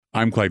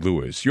I'm Clyde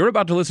Lewis. You're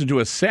about to listen to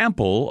a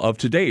sample of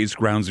today's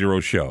Ground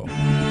Zero show.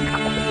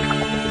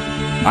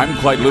 I'm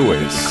Clyde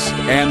Lewis,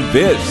 and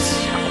this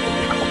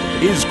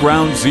is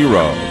Ground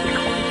Zero.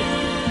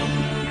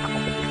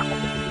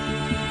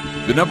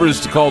 The number is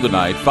to call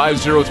tonight,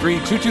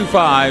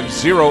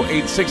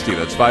 503-225-0860.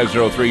 That's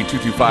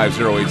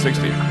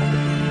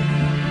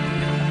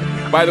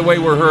 503-225-0860. By the way,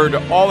 we're heard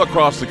all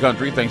across the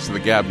country thanks to the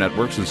Gab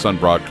Networks and Sun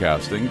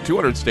Broadcasting.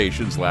 200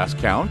 stations last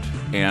count,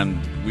 and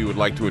we would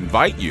like to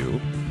invite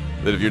you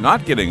that if you're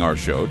not getting our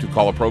show, to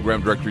call a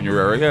program director in your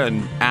area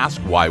and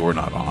ask why we're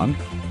not on,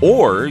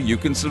 or you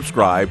can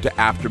subscribe to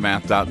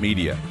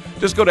Aftermath.media.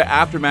 Just go to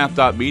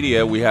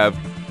Aftermath.media. We have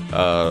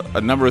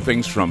a number of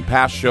things from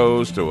past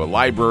shows to a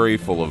library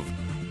full of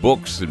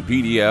books and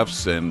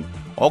PDFs and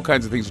all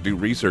kinds of things to do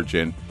research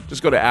in.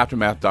 Just go to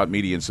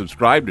Aftermath.media and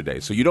subscribe today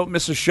so you don't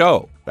miss a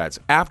show. That's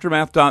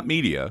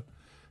Aftermath.media.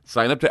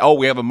 Sign up to,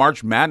 we have a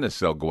March Madness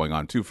sale going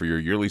on, too, for your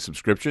yearly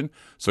subscription.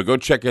 So go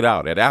check it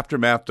out at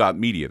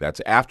Aftermath.media. That's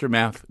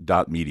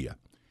Aftermath.media.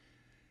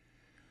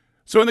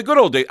 So in the good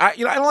old days, I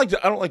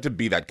don't like to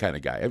be that kind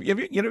of guy.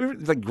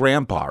 Like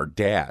grandpa or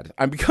dad.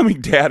 I'm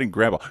becoming dad and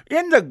grandpa.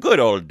 In the good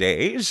old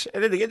days,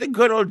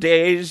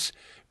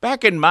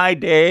 back in my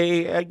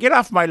day, get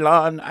off my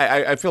lawn.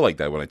 I feel like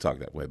that when I talk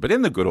that way. But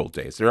in the good old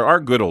days, there are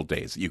good old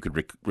days that you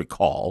could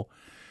recall.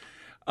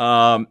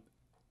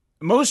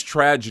 Most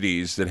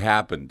tragedies that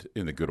happened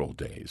in the good old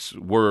days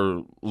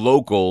were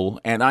local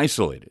and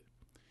isolated.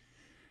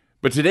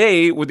 But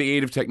today, with the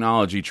aid of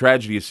technology,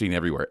 tragedy is seen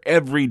everywhere,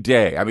 every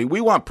day. I mean, we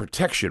want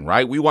protection,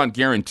 right? We want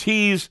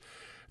guarantees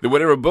that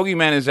whatever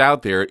boogeyman is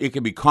out there, it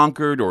can be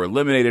conquered or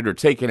eliminated or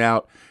taken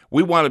out.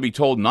 We want to be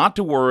told not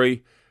to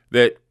worry,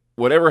 that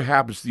whatever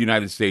happens to the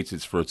United States,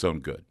 it's for its own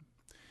good.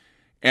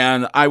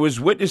 And I was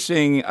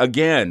witnessing,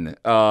 again,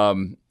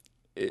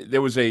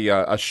 there was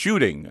a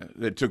shooting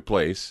that took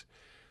place.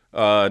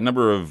 A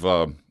number of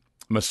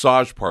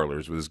massage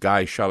parlors where this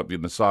guy shot up the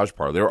massage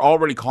parlor. They were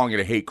already calling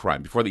it a hate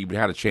crime before they even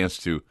had a chance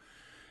to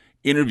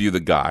interview the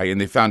guy, and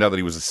they found out that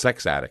he was a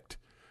sex addict.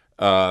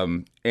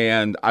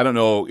 And I don't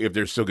know if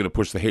they're still going to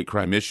push the hate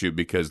crime issue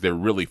because they're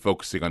really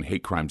focusing on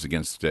hate crimes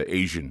against the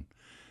Asian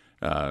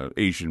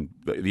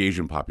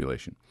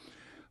population.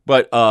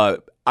 But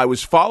I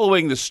was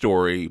following the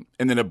story,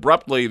 and then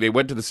abruptly they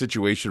went to the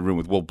Situation Room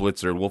with Wolf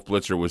Blitzer, and Wolf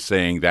Blitzer was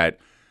saying that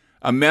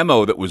a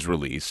memo that was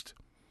released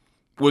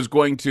was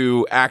going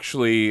to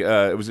actually,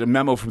 it was a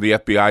memo from the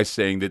FBI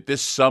saying that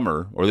this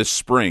summer or this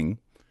spring,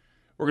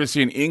 we're going to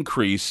see an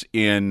increase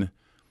in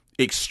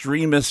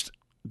extremist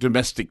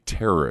domestic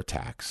terror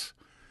attacks.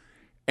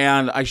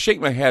 And I shake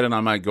my head and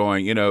I'm like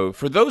going,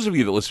 for those of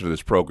you that listen to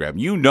this program,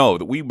 you know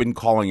that we've been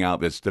calling out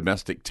this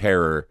domestic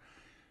terror,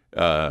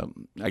 I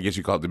guess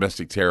you call it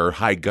domestic terror,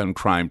 high gun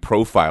crime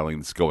profiling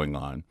that's going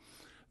on.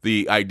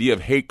 The idea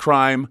of hate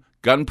crime,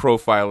 gun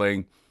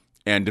profiling,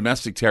 and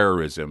domestic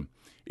terrorism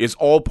is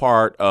all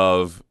part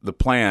of the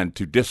plan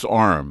to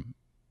disarm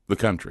the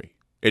country.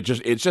 It's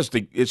just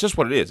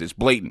what it is. It's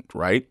blatant,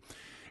 right?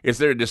 It's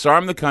there to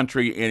disarm the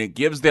country, and it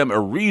gives them a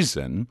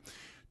reason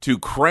to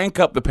crank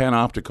up the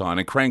panopticon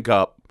and crank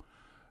up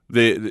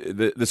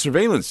the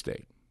surveillance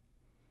state.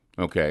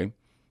 Okay?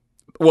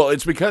 Well,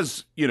 it's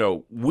because,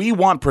 we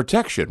want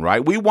protection,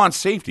 right? We want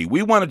safety.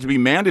 We want it to be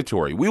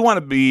mandatory. We want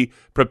to be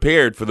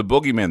prepared for the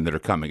boogeymen that are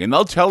coming. And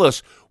they'll tell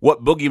us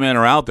what boogeymen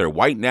are out there.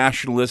 White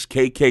nationalists,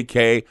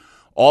 KKK,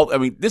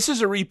 this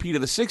is a repeat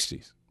of the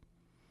 60s.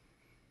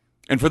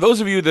 And for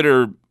those of you that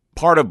are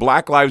part of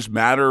Black Lives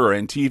Matter or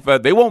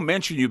Antifa, they won't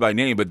mention you by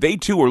name, but they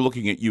too are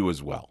looking at you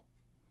as well.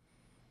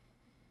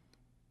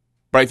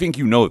 But I think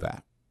you know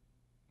that.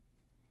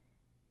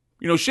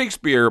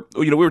 Shakespeare,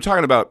 we were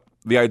talking about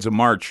the Ides of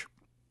March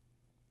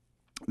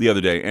the other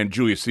day and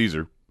Julius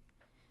Caesar.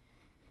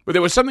 But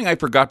there was something I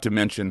forgot to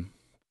mention,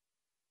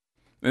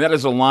 and that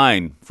is a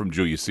line from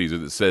Julius Caesar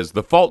that says,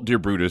 "The fault, dear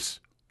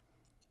Brutus,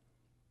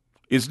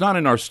 is not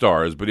in our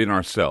stars, but in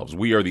ourselves.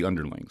 We are the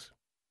underlings."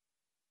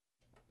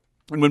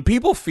 And when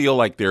people feel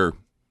like they're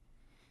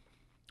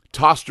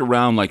tossed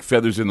around like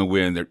feathers in the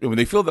wind, when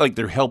they feel like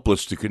they're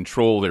helpless to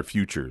control their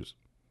futures,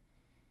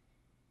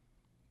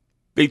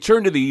 they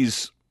turn to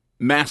these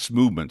mass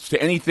movements,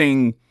 to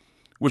anything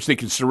which they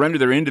can surrender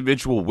their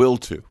individual will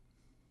to,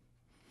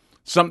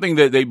 something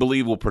that they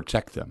believe will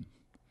protect them.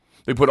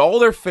 They put all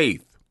their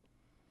faith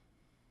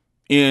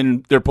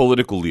in their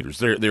political leaders,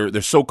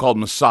 their so-called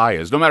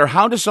messiahs. No matter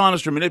how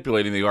dishonest or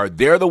manipulating they are,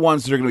 they're the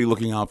ones that are going to be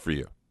looking out for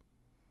you.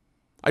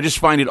 I just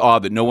find it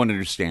odd that no one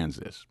understands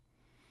this.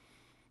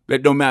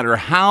 That no matter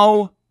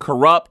how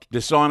corrupt,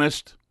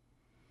 dishonest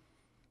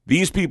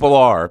these people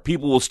are,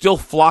 people will still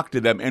flock to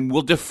them and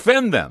will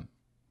defend them.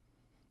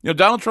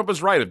 Donald Trump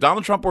was right. If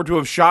Donald Trump were to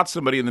have shot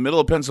somebody in the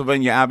middle of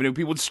Pennsylvania Avenue,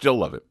 people would still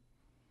love it.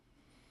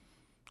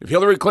 If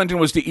Hillary Clinton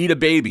was to eat a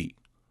baby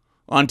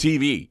on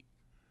TV,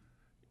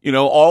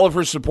 all of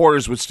her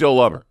supporters would still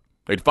love her.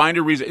 They'd find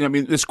a reason.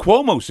 This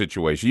Cuomo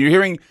situation, you're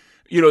hearing,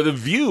 The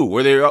View,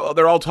 where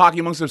they're all talking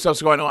amongst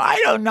themselves going, I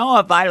don't know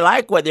if I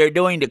like what they're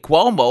doing to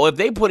Cuomo. If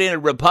they put in a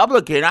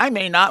Republican, I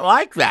may not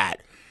like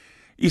that.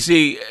 You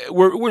see,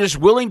 we're just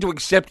willing to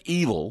accept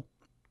evil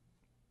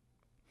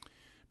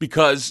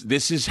because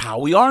this is how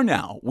we are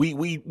now.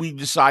 We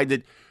decide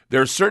that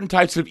there are certain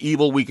types of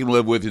evil we can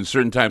live with and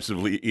certain types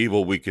of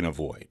evil we can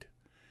avoid.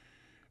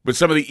 But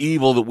some of the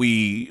evil that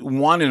we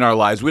want in our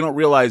lives, we don't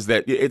realize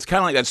that it's kind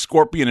of like that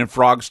scorpion and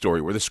frog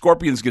story where the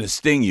scorpion's going to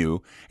sting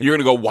you and you're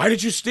going to go, why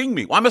did you sting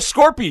me? Well, I'm a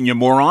scorpion, you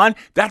moron.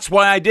 That's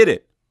why I did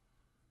it.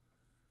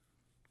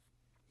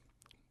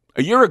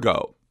 A year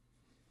ago,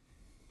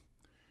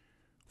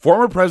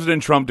 former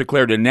President Trump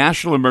declared a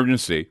national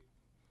emergency,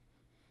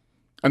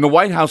 and the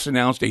White House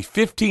announced a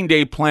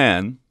 15-day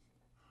plan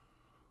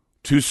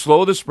to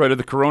slow the spread of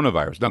the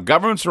coronavirus. Now,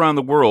 governments around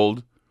the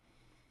world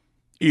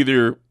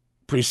either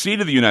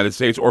preceded the United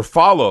States or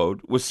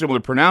followed with similar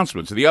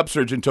pronouncements. The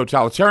upsurge in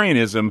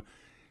totalitarianism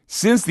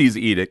since these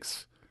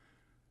edicts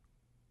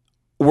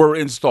were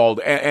installed,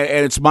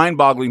 and it's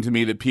mind-boggling to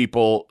me that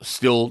people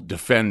still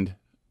defend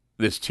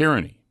this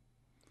tyranny.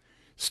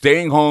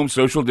 Staying home,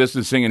 social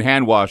distancing, and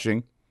hand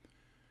washing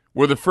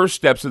were the first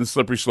steps in the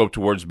slippery slope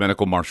towards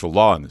medical martial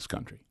law in this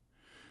country.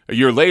 A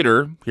year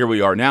later, here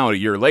we are now, a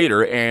year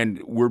later, and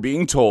we're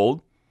being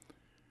told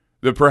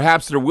that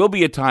perhaps there will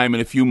be a time in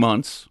a few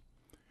months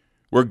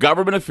where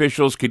government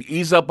officials could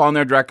ease up on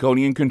their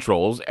draconian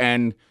controls,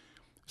 and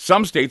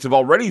some states have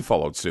already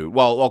followed suit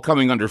while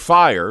coming under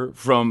fire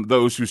from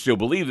those who still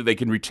believe that they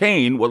can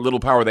retain what little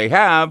power they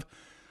have,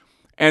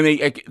 and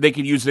they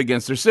can use it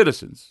against their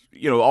citizens.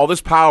 You know, all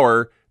this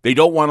power they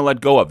don't want to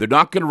let go of. They're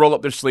not going to roll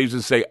up their sleeves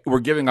and say,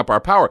 we're giving up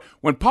our power.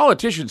 When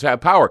politicians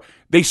have power,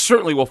 they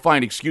certainly will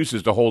find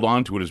excuses to hold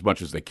on to it as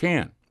much as they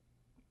can.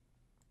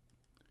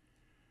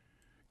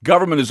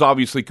 Government is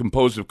obviously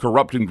composed of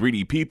corrupt and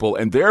greedy people,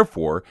 and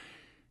therefore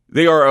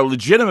they are a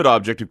legitimate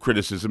object of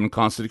criticism and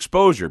constant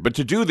exposure. But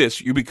to do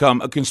this, you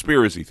become a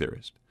conspiracy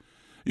theorist.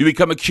 You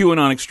become a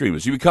QAnon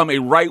extremist. You become a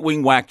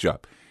right-wing whack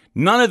job.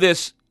 None of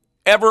this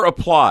ever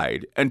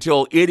applied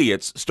until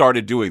idiots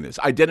started doing this.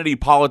 Identity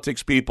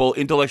politics people,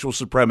 intellectual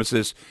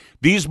supremacists,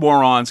 these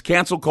morons,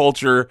 cancel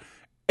culture,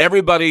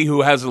 everybody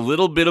who has a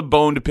little bit of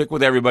bone to pick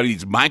with everybody,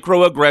 these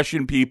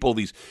microaggression people,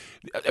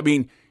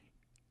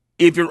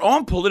 if your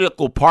own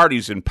political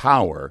party's in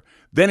power,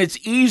 then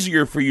it's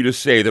easier for you to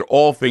say that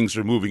all things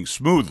are moving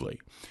smoothly.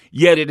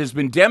 Yet it has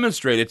been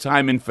demonstrated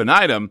time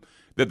infinitum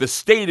that the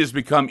state has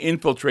become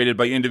infiltrated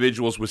by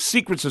individuals with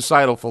secret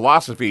societal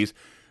philosophies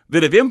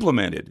that, if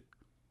implemented,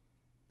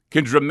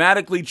 can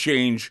dramatically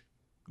change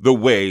the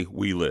way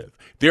we live.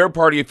 Their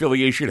party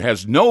affiliation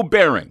has no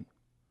bearing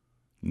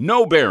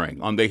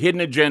on the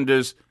hidden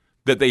agendas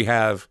that they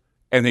have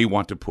and they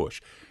want to push.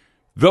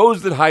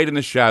 Those that hide in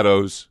the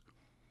shadows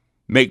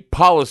make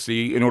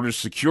policy in order to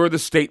secure the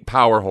state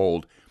power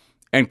hold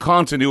and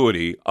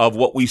continuity of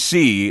what we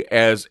see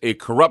as a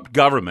corrupt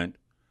government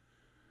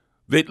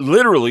that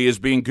literally is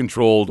being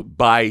controlled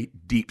by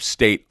deep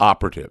state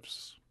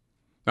operatives.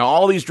 Now,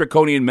 all these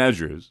draconian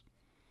measures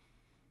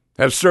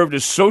have served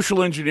as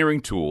social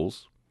engineering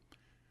tools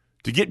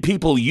to get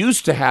people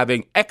used to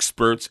having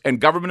experts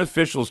and government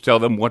officials tell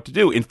them what to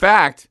do. In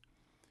fact,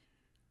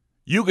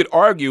 you could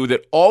argue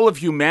that all of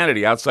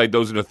humanity outside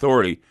those in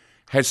authority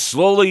has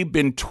slowly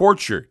been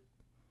tortured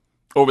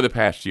over the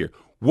past year.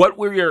 What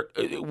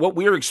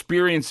we're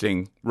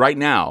experiencing right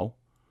now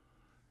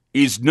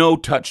is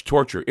no-touch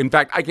torture. In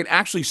fact, I can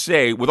actually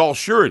say with all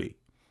surety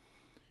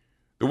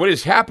that what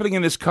is happening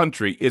in this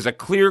country is a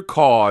clear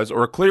cause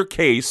or a clear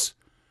case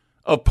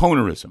of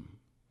Ponerism.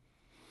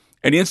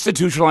 An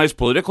institutionalized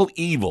political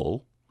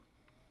evil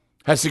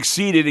has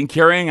succeeded in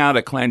carrying out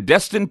a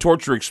clandestine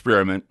torture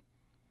experiment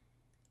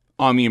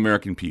on the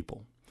American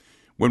people.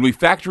 When we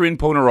factor in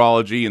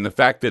Ponerology and the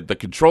fact that the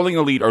controlling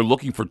elite are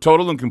looking for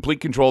total and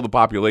complete control of the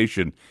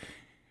population,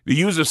 the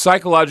use of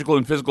psychological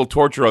and physical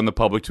torture on the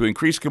public to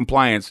increase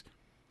compliance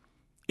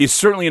is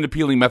certainly an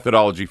appealing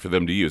methodology for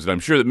them to use. And I'm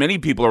sure that many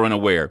people are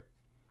unaware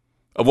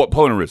of what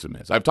Ponerism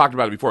is. I've talked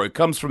about it before. It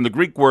comes from the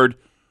Greek word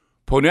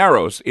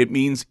poneros. It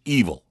means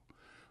evil.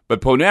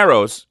 But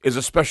poneros is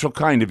a special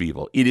kind of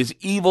evil. It is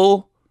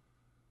evil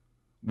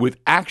with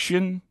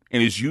action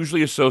and is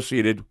usually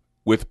associated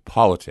with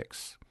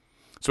politics.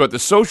 So at the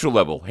social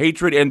level,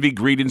 hatred, envy,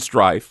 greed, and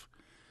strife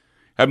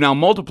have now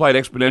multiplied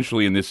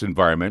exponentially in this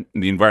environment,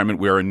 in the environment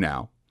we're in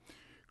now.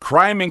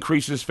 Crime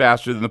increases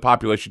faster than the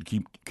population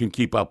can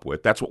keep up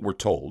with. That's what we're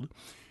told.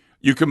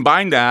 You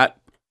combine that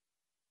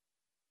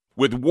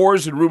with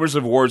wars and rumors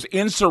of wars,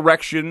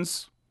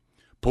 insurrections,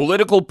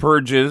 political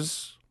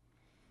purges,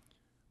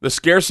 the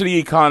scarcity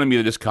economy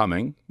that is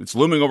coming. It's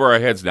looming over our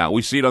heads now.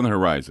 We see it on the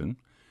horizon.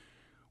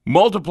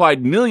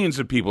 Multiplied, millions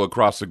of people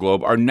across the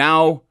globe are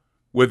now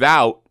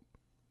without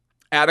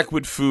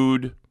adequate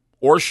food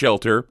or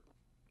shelter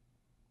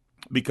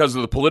because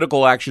of the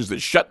political actions that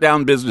shut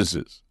down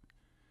businesses,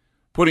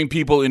 putting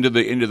people into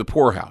the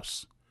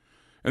poorhouse.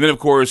 And then, of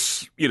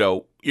course,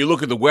 you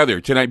look at the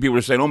weather. Tonight, people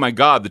are saying, oh, my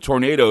God, the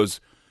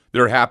tornadoes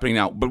that are happening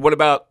now. But what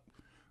about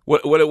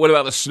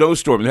the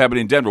snowstorm that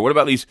happened in Denver? What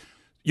about these,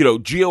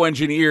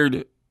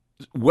 geoengineered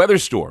weather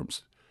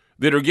storms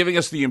that are giving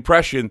us the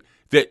impression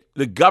that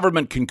the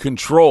government can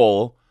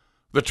control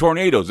the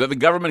tornadoes, that the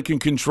government can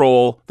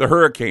control the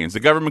hurricanes, the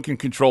government can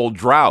control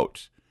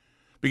drought,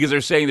 because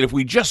they're saying that if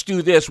we just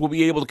do this, we'll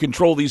be able to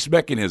control these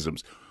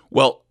mechanisms.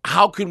 Well,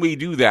 how can we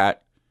do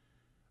that?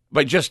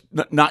 By just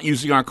not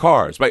using our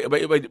cars, by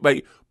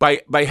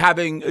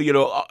having,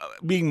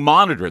 being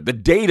monitored, the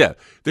data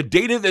that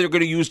they're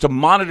going to use to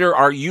monitor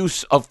our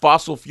use of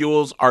fossil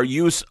fuels, our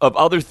use of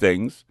other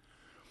things.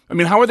 I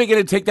mean, how are they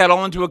going to take that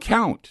all into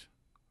account?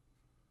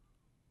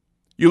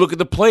 You look at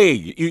the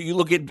plague, you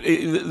look at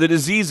the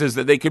diseases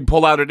that they can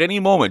pull out at any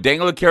moment,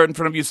 dangle a carrot in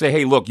front of you, say,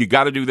 hey, look, you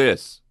got to do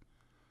this.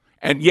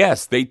 And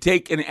yes, they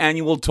take an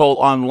annual toll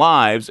on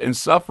lives and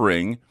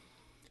suffering.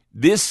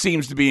 This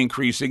seems to be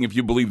increasing if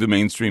you believe the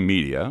mainstream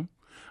media.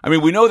 I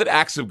mean, we know that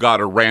acts of God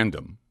are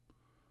random,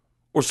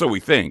 or so we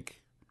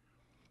think.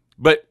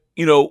 But,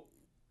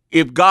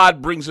 if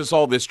God brings us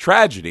all this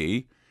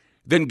tragedy,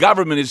 then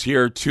government is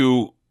here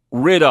to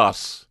rid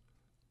us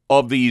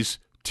of these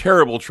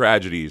terrible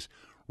tragedies,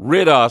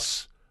 rid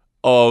us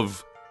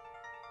of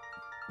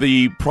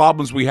the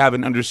problems we have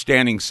in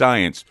understanding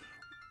science,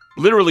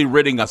 literally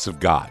ridding us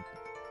of God.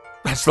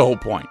 That's the whole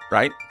point,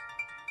 right?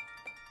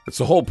 That's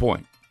the whole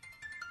point.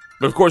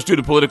 But of course, due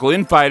to political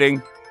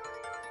infighting,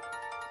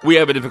 we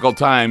have a difficult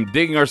time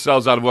digging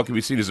ourselves out of what can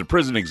be seen as a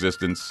prison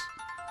existence.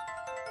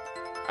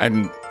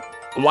 And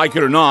like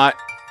it or not,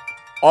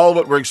 all of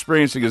what we're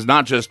experiencing is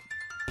not just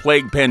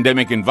plague,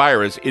 pandemic, and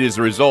virus. It is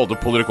a result of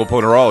political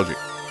ponerology.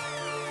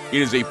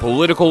 It is a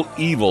political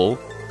evil,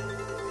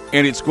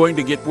 and it's going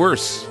to get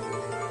worse.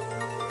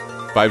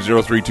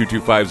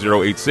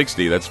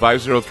 503-225-0860. That's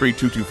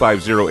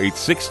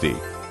 503-225-0860.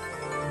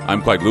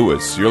 I'm Clyde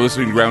Lewis. You're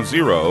listening to Ground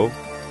Zero,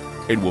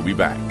 and we'll be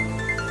back.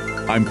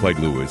 I'm Clyde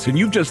Lewis, and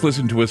you've just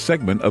listened to a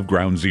segment of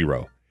Ground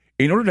Zero.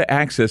 In order to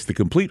access the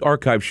complete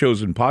archive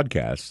shows and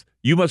podcasts,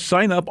 you must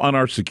sign up on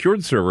our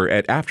secured server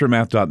at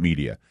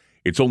aftermath.media.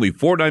 It's only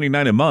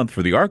 $4.99 a month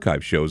for the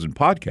archive shows and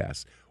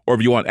podcasts. Or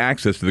if you want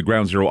access to the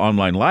Ground Zero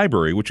online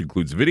library, which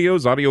includes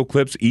videos, audio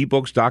clips,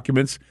 ebooks,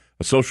 documents,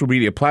 a social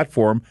media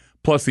platform,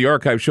 plus the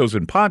archive shows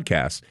and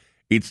podcasts,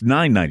 it's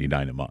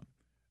 $9.99 a month.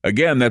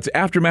 Again, that's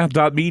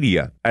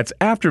aftermath.media. That's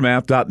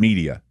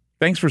aftermath.media.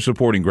 Thanks for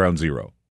supporting Ground Zero.